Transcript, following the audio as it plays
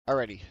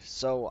Alrighty,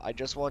 so I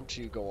just want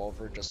to go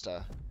over just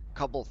a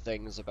couple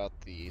things about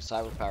the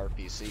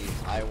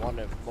CYBERPOWERPC. I want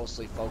to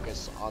mostly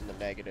focus on the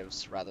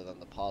negatives rather than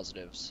the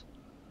positives.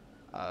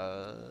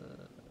 Uh,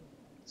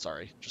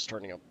 Sorry, just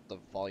turning up the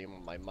volume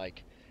of my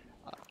mic.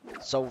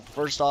 So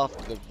first off,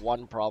 the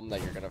one problem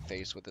that you're going to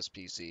face with this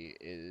PC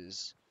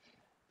is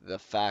the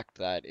fact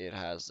that it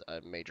has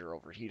a major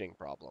overheating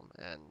problem.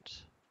 And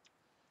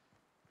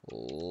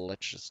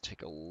let's just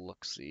take a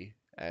look-see,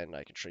 and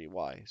I can show you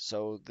why.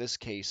 So this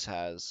case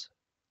has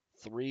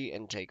 3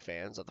 intake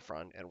fans at the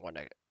front and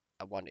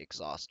one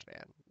exhaust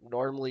fan.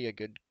 Normally, a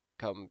good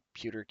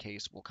computer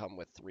case will come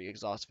with 3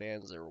 exhaust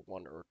fans or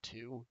 1 or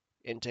 2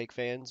 intake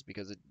fans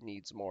because it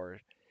needs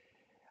more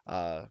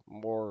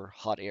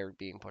hot air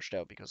being pushed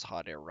out because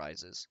hot air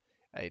rises.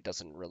 It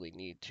doesn't really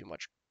need too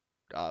much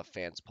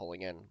fans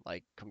pulling in.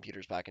 Like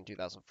computers back in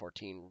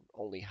 2014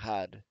 only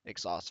had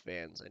exhaust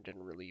fans and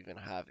didn't really even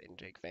have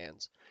intake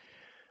fans.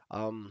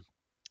 Um,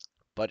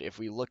 but if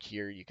we look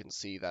here, you can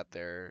see that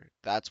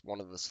that's one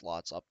of the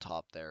slots up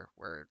top there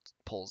where it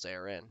pulls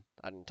air in,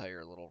 that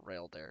entire little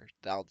rail there.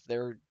 Now,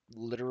 they're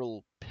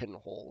literal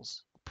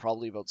pinholes,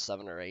 probably about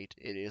 7 or 8.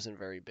 It isn't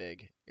very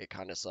big. It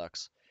kind of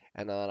sucks.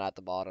 And then at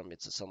the bottom,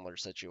 it's a similar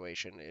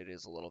situation. It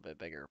is a little bit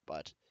bigger,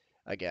 but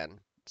again,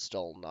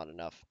 still not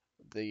enough.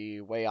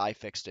 The way I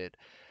fixed it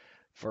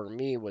for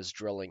me was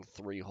drilling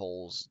 3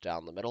 holes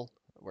down the middle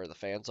where the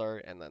fans are,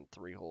 and then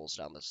 3 holes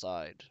down the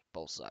side,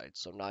 both sides.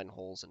 So 9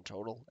 holes in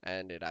total,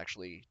 and it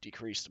actually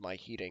decreased my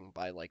heating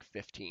by like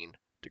 15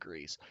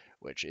 degrees,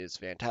 which is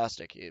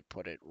fantastic. It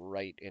put it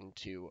right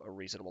into a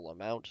reasonable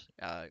amount.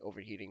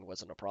 Overheating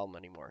wasn't a problem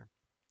anymore.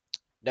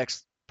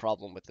 Next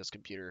problem with this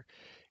computer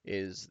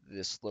is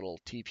this little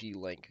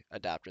TP-Link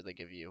adapter they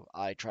give you.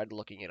 I tried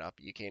looking it up.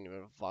 You can't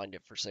even find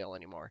it for sale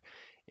anymore.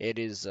 It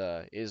is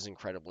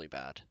incredibly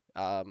bad.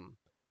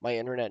 My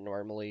internet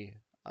normally,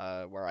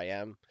 where I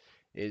am,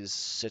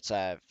 sits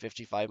at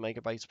 55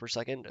 megabytes per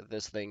second.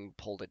 This thing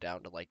pulled it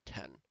down to like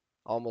 10,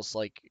 almost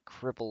like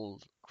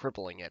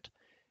crippling it.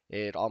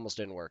 It almost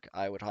didn't work.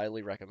 I would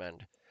highly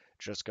recommend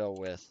just go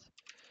with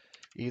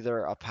either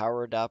a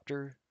power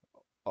adapter,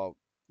 oh,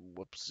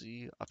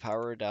 whoopsie, a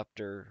power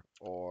adapter,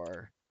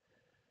 or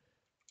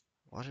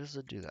why does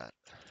it do that?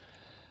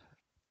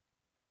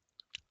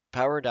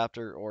 Power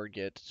adapter, or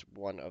get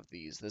one of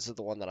these. This is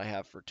the one that I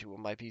have for 2 of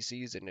my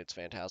PCs, and it's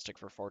fantastic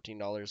for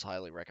 $14.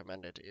 Highly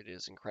recommend it. It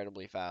is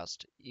incredibly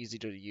fast, easy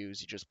to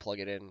use. You just plug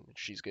it in,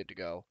 she's good to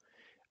go.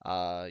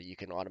 You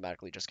can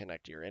automatically just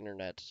connect to your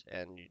internet,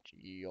 and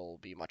you'll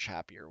be much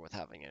happier with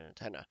having an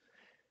antenna.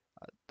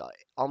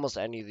 Almost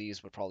any of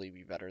these would probably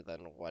be better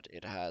than what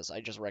it has.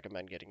 I just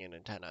recommend getting an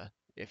antenna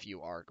if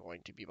you are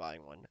going to be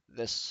buying one.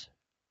 This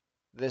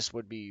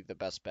would be the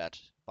best bet,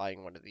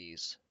 buying one of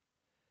these,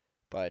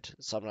 but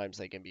sometimes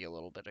they can be a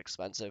little bit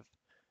expensive.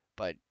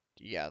 But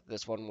yeah,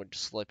 this one would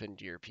slip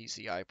into your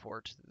PCI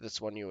port.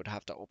 This one you would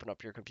have to open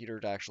up your computer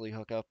to actually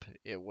hook up.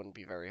 It wouldn't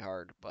be very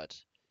hard, but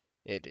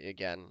it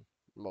again,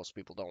 most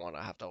people don't want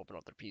to have to open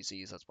up their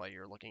PCs. That's why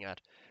you're looking at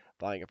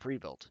buying a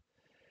pre-built.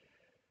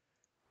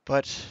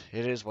 But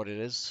it is what it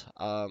is.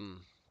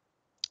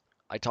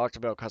 I talked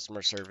about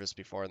customer service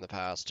before in the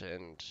past,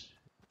 and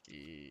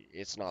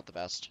it's not the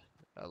best.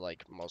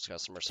 Like most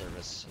customer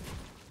service.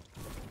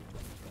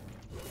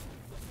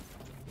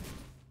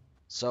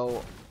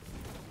 So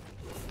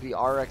the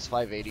RX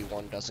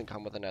 581 doesn't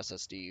come with an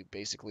SSD.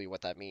 Basically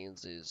what that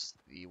means is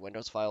the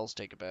Windows files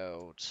take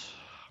about,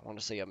 I want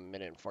to say, a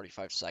minute and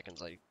 45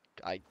 seconds.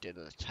 I did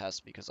a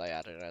test because I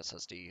added an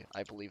SSD.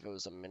 I believe it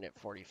was a minute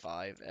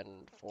 45,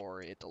 and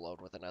for it to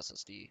load with an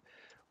SSD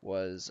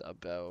was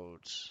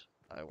about,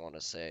 I want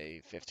to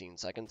say, 15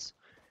 seconds.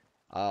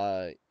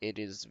 It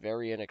is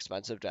very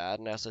inexpensive to add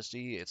an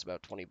SSD. It's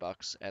about 20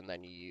 bucks, and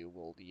then you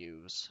will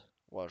use,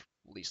 well,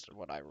 at least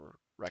what I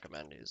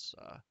recommend is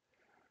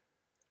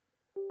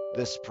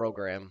this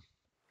program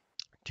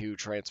to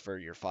transfer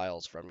your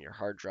files from your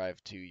hard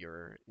drive to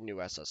your new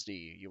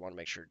SSD. You want to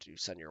make sure to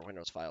send your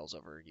Windows files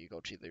over. You go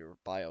to your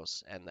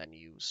BIOS, and then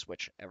you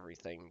switch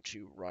everything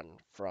to run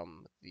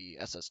from the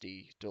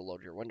SSD to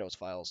load your Windows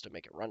files to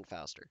make it run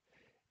faster.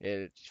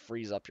 It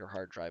frees up your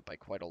hard drive by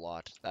quite a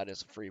lot. That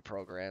is a free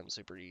program,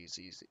 super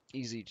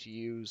easy to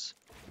use,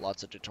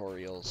 lots of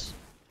tutorials.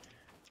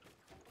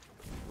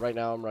 Right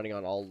now I'm running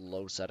on all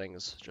low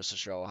settings just to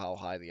show how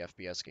high the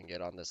FPS can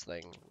get on this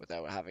thing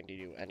without having to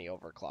do any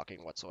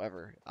overclocking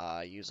whatsoever.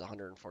 I use a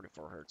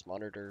 144Hz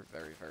monitor,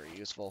 very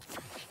useful.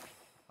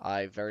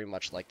 I very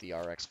much like the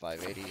RX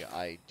 580.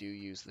 I do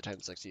use the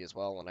 1060 as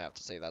well, and I have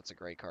to say that's a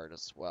great card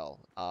as well.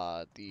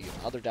 The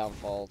other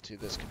downfall to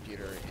this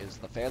computer is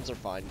the fans are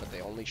fine, but they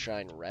only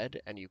shine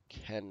red, and you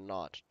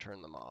cannot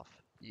turn them off.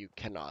 You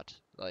cannot.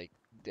 Like,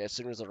 as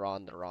soon as they're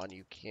on, they're on.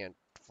 You can't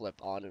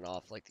flip on and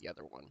off like the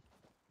other one.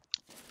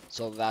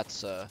 So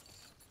that's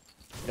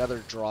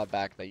another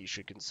drawback that you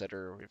should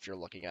consider if you're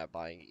looking at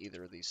buying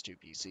either of these two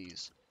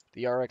PCs.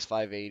 The RX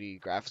 580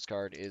 graphics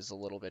card is a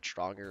little bit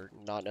stronger,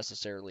 not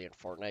necessarily in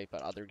Fortnite,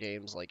 but other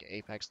games like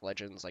Apex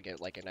Legends, I get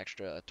like an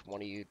extra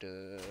 20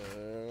 to,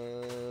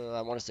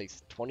 I want to say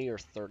 20 or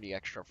 30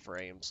 extra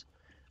frames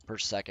per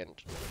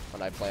second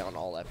when I play on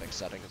all epic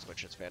settings,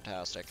 which is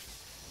fantastic.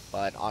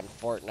 But on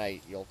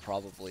Fortnite, you'll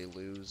probably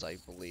lose, I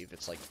believe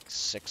it's like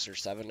 6 or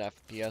 7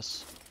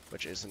 FPS,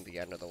 which isn't the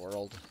end of the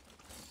world.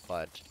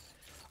 But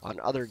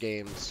on other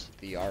games,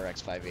 the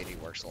RX 580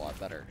 works a lot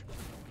better.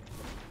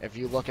 If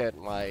you look at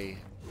my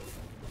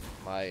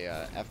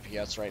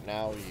FPS right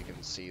now, you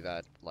can see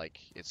that like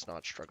it's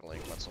not struggling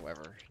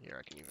whatsoever. Here,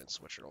 I can even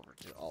switch it over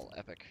to all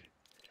epic.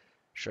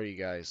 Show you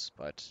guys,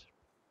 but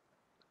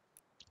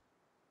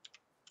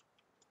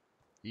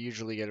you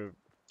usually get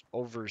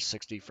over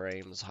 60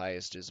 frames.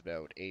 Highest is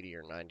about 80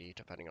 or 90,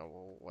 depending on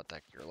what the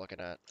heck you're looking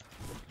at.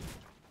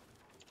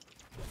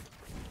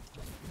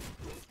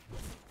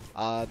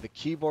 The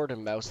keyboard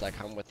and mouse that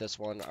come with this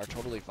one are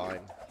totally fine.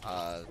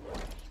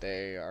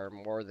 They are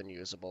more than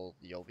usable.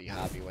 You'll be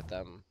happy with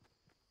them.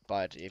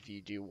 But if you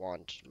do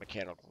want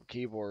mechanical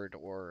keyboard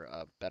or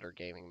a better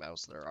gaming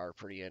mouse, there are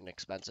pretty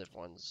inexpensive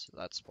ones.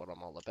 That's what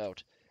I'm all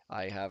about.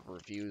 I have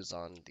reviews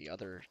on the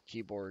other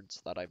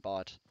keyboards that I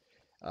bought,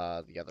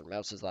 the other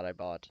mouses that I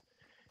bought,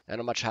 and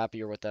I'm much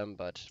happier with them,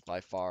 but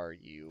by far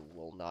you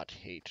will not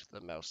hate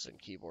the mouse and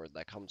keyboard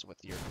that comes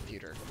with your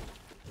computer.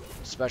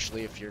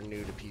 Especially if you're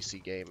new to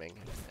PC gaming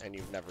and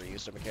you've never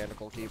used a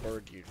mechanical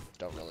keyboard, you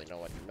don't really know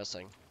what you're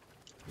missing.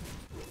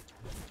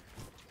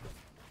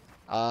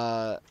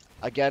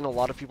 Again, a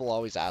lot of people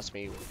always ask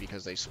me,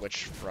 because they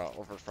switch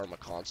over from a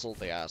console,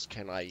 they ask,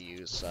 can I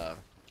use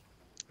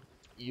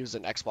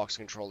an Xbox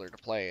controller to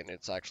play? And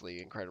it's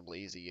actually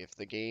incredibly easy. If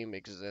the game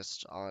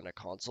exists on a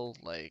console,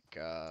 like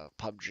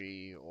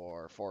PUBG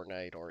or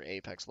Fortnite or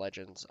Apex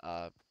Legends,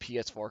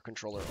 PS4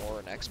 controller or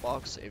an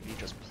Xbox, if you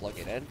just plug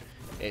it in,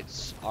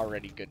 it's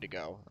already good to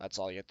go. That's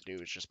all you have to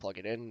do is just plug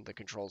it in. The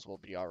controls will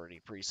be already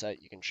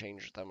preset. You can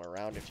change them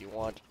around if you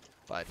want,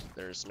 but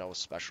there's no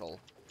special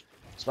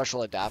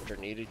adapter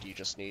needed. You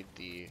just need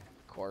the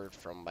cord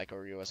from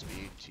micro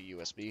USB to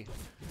USB.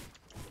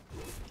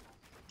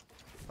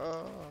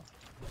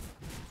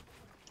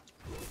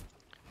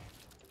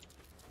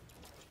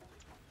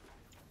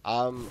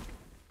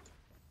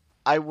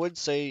 I would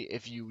say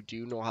if you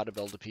do know how to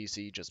build a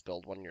PC, just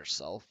build one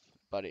yourself.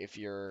 But if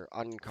you're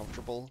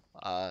uncomfortable,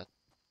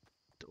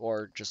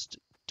 or just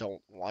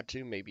don't want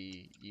to,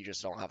 maybe you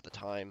just don't have the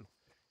time.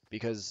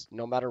 Because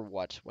no matter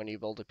what, when you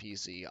build a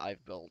PC,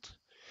 I've built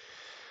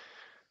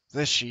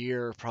this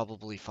year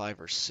probably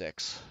 5 or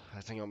 6.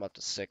 I think I'm up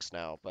to 6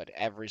 now, but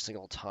every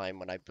single time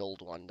when I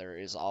build one, there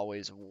is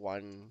always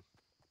one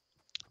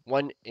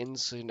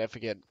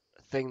insignificant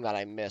thing that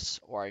I miss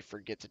or I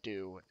forget to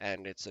do,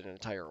 and it's an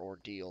entire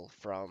ordeal,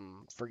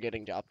 from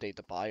forgetting to update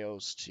the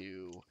BIOS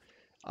to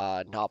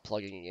not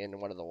plugging in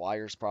one of the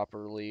wires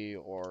properly,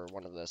 or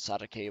one of the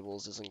SATA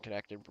cables isn't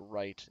connected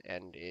right,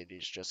 and it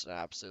is just an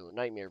absolute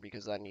nightmare,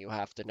 because then you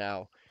have to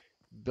now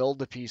build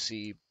the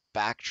PC,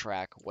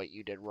 backtrack what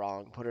you did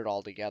wrong, put it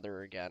all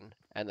together again,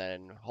 and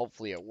then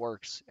hopefully it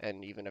works.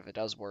 And even if it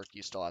does work,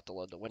 you still have to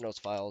load the Windows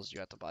files, you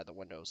have to buy the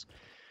Windows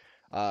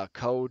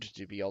code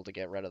to be able to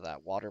get rid of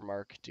that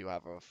watermark, to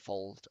have a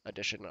full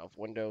edition of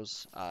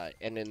Windows.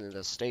 And in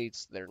the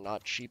States, they're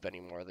not cheap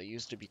anymore. They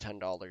used to be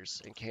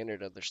 $10. In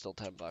Canada, they're still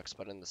 $10,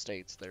 but in the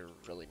States, they're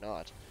really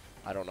not.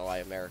 I don't know why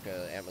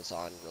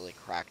Amazon really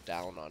cracked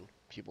down on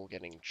people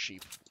getting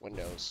cheap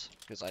Windows,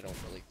 because I don't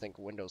really think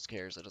Windows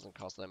cares. It doesn't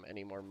cost them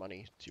any more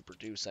money to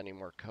produce any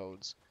more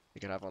codes. They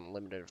could have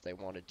unlimited if they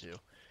wanted to.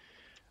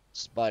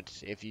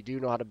 But if you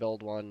do know how to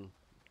build one,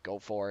 go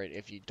for it.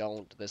 If you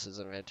don't, this is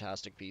a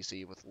fantastic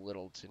PC with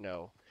little to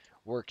no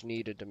work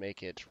needed to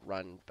make it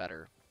run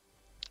better.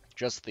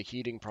 Just the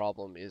heating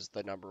problem is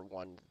the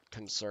 #1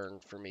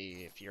 concern for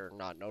me. If you're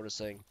not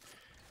noticing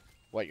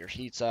what your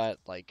heat's at,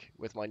 like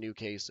with my new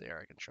case, there,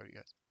 I can show you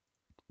guys.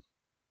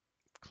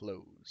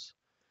 Close.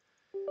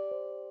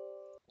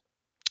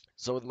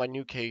 So with my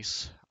new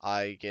case,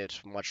 I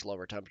get much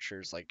lower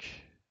temperatures, like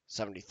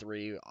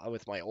 73.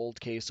 With my old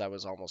case, I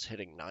was almost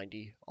hitting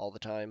 90 all the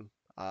time.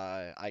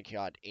 I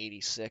got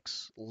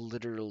 86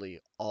 literally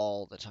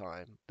all the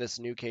time. This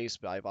new case,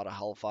 I bought a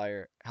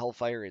Hellfire.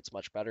 It's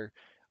much better.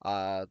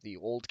 The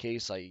old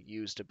case I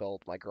used to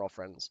build my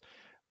girlfriend's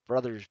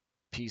brother's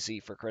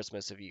PC for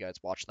Christmas. If you guys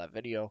watched that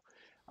video,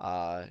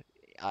 uh,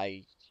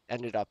 I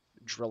ended up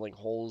drilling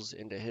holes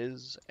into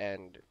his,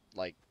 and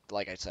like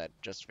I said,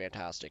 just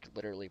fantastic.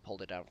 Literally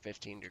pulled it down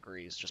 15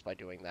 degrees just by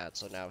doing that.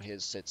 So now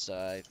his sits,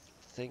 I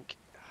think,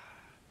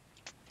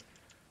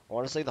 I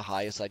want to say the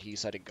highest that he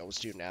said it goes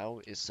to now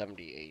is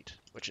 78,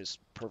 which is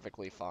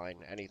perfectly fine.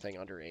 Anything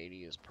under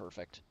 80 is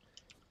perfect.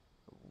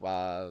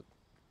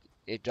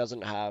 It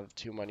doesn't have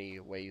too many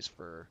ways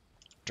for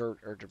dirt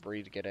or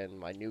debris to get in.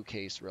 My new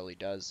case really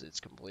does. It's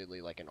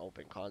completely like an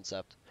open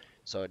concept,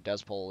 so it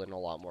does pull in a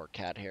lot more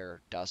cat hair,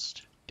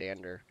 dust,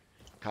 dander.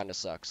 Kind of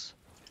sucks.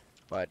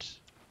 But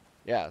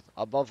yeah,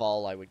 above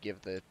all, I would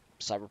give the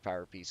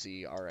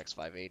CyberPowerPC RX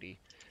 580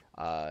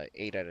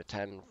 8 out of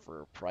 10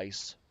 for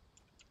price.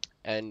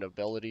 end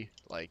ability.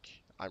 Like,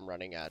 I'm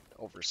running at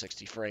over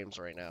 60 frames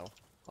right now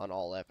on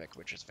all Epic,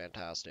 which is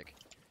fantastic.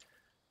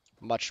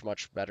 Much,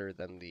 much better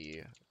than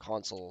the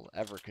console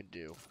ever could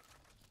do.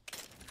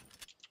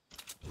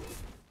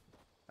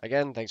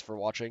 Again, thanks for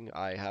watching.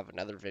 I have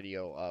another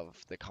video of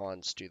the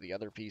cons to the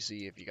other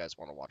PC if you guys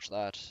want to watch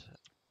that.